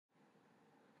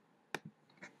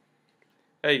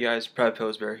Hey guys, Prep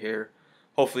Pillsbury here.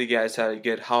 Hopefully you guys had a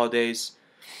good holidays,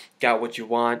 got what you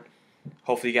want.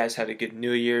 Hopefully you guys had a good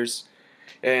New Year's.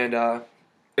 And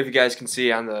if you guys can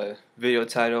see on the video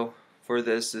title for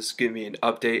this is going to be an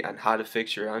update on how to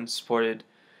fix your unsupported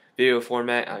video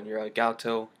format on your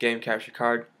Elgato game capture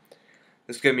card.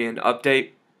 This is going to be an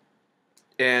update.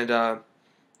 And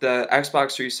the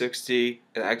Xbox 360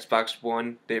 and Xbox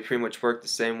One, they pretty much work the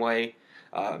same way.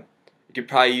 You could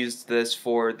probably use this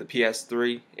for the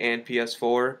PS3 and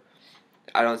PS4.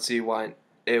 I don't see why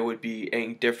it would be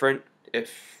any different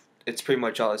if it's pretty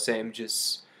much all the same,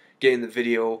 just getting the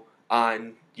video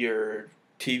on your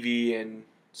TV and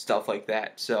stuff like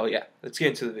that. So yeah, let's get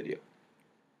into the video.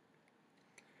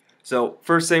 So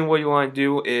first thing what you want to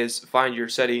do is find your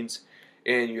settings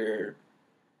in your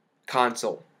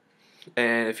console.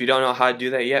 And if you don't know how to do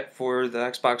that yet for the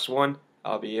Xbox One,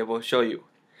 I'll be able to show you.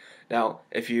 Now,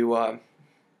 if you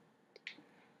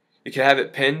can have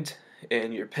it pinned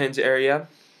in your pins area.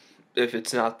 If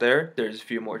it's not there, there's a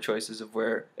few more choices of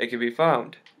where it can be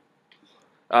found.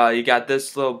 You got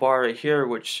this little bar right here,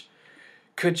 which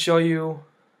could show you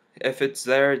if it's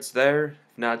there, it's there.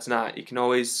 If not, it's not. You can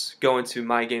always go into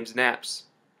My Games and Apps,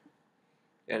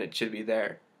 and it should be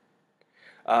there.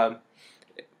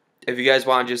 If you guys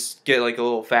want to just get like a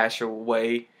little faster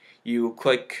way, you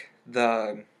click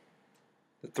the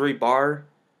 3-bar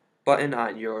button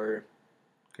on your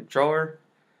controller.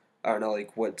 I don't know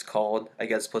like what it's called. I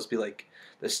guess it's supposed to be like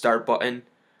the start button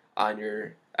on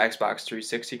your Xbox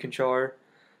 360 controller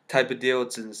type of deal.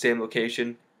 It's in the same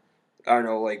location. I don't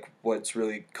know like what it's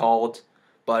really called,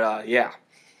 but yeah,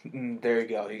 there you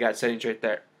go. You got settings right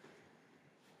there.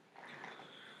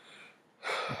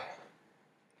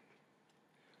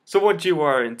 So once you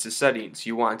are into settings,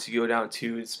 you want to go down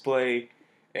to display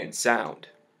and sound.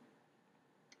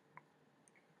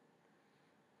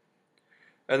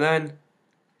 And then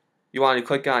you want to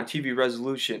click on TV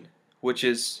resolution, which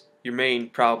is your main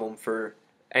problem for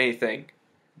anything.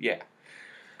 Yeah.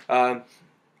 Haven't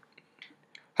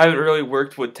really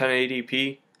worked with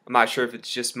 1080p. I'm not sure if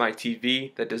it's just my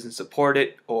TV that doesn't support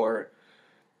it or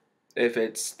if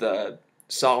it's the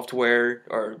software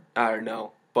or I don't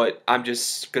know. But I'm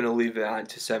just going to leave it on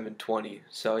to 720.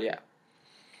 So yeah.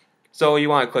 So you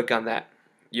want to click on that.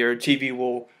 Your TV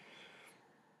will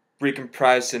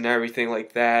recompress and everything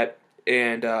like that.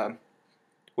 And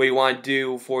what you want to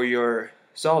do for your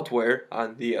software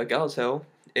on the Elgato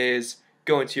is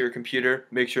go into your computer,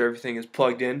 make sure everything is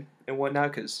plugged in and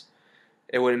whatnot, because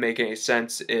it wouldn't make any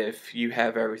sense if you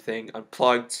have everything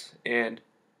unplugged, and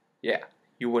yeah,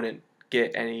 you wouldn't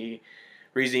get any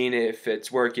reason if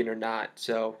it's working or not.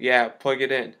 So yeah, plug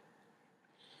it in.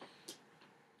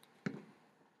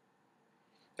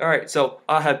 Alright, so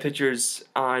I'll have pictures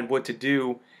on what to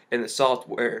do in the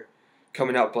software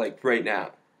coming up like right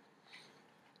now.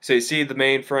 So you see the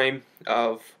mainframe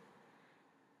of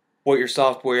what your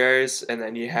software is, and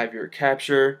then you have your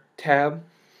capture tab,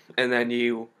 and then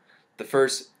the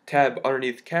first tab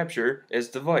underneath capture is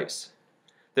device.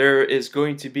 There is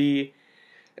going to be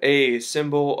a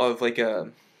symbol of like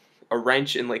a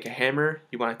wrench and like a hammer.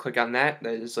 You want to click on that.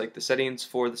 That is like the settings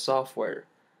for the software.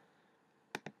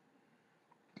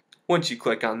 Once you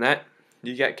click on that,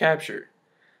 you get capture.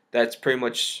 That's pretty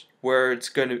much where it's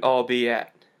going to all be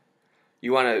at.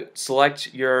 You want to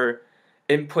select your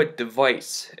input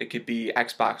device. It could be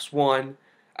Xbox One,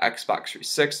 Xbox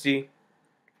 360,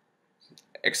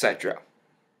 etc.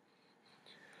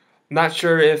 Not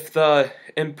sure if the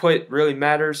input really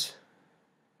matters.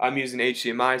 I'm using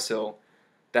HDMI, so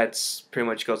that's pretty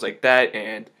much goes like that.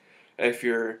 And if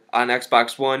you're on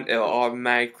Xbox One, it'll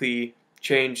automatically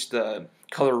change the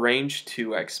color range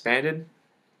to expanded.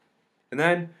 And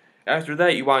then after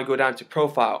that, you want to go down to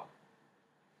profile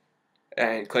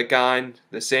and click on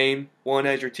the same one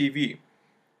as your TV,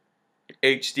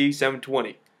 HD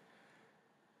 720.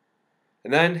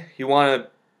 And then you want to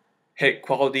hit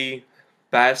quality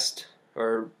best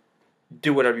or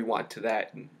do whatever you want to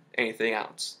that and anything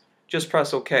else. Just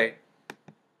press OK.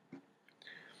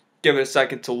 Give it a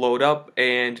second to load up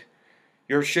and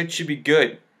your shit should be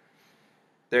good.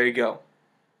 There you go.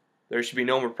 There should be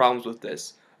no more problems with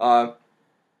this.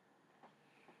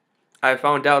 I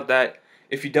found out that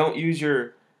if you don't use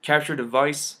your capture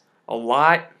device a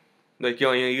lot, like you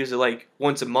only use it like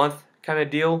once a month kind of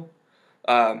deal,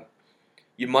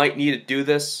 you might need to do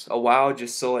this a while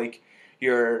just so like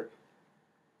the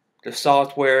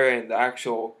software and the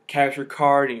actual capture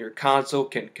card and your console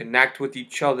can connect with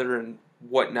each other and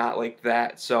whatnot like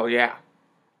that. So yeah,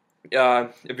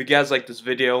 if you guys like this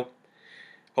video,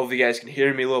 hopefully you guys can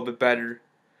hear me a little bit better.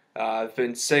 I've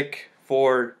been sick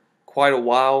for quite a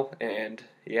while, and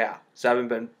yeah, so I haven't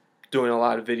been doing a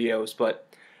lot of videos, but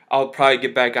I'll probably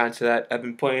get back onto that. I've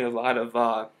been playing a lot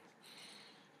of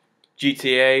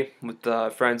GTA with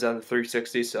friends on the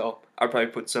 360, so I'll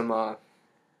probably put some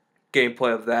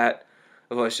gameplay of that,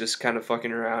 of us just kind of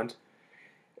fucking around.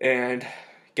 And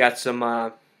got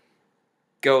some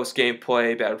Ghost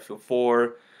gameplay, Battlefield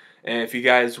 4, and if you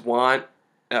guys want,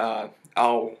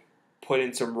 I'll put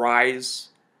in some Rise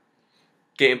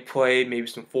gameplay, maybe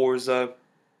some Forza,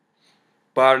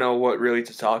 but I don't know what really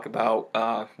to talk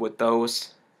about with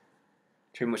those.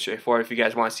 Pretty much straightforward if you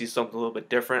guys want to see something a little bit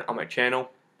different on my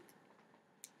channel.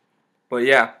 But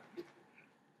yeah,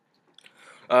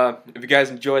 if you guys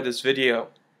enjoyed this video,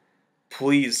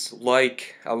 please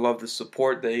like. I love the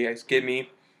support that you guys give me.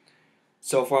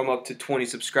 So far I'm up to 20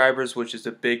 subscribers, which is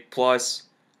a big plus.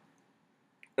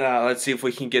 Let's see if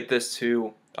we can get this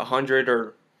to 100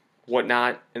 or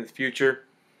whatnot in the future.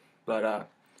 But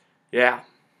yeah,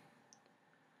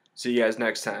 see you guys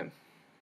next time.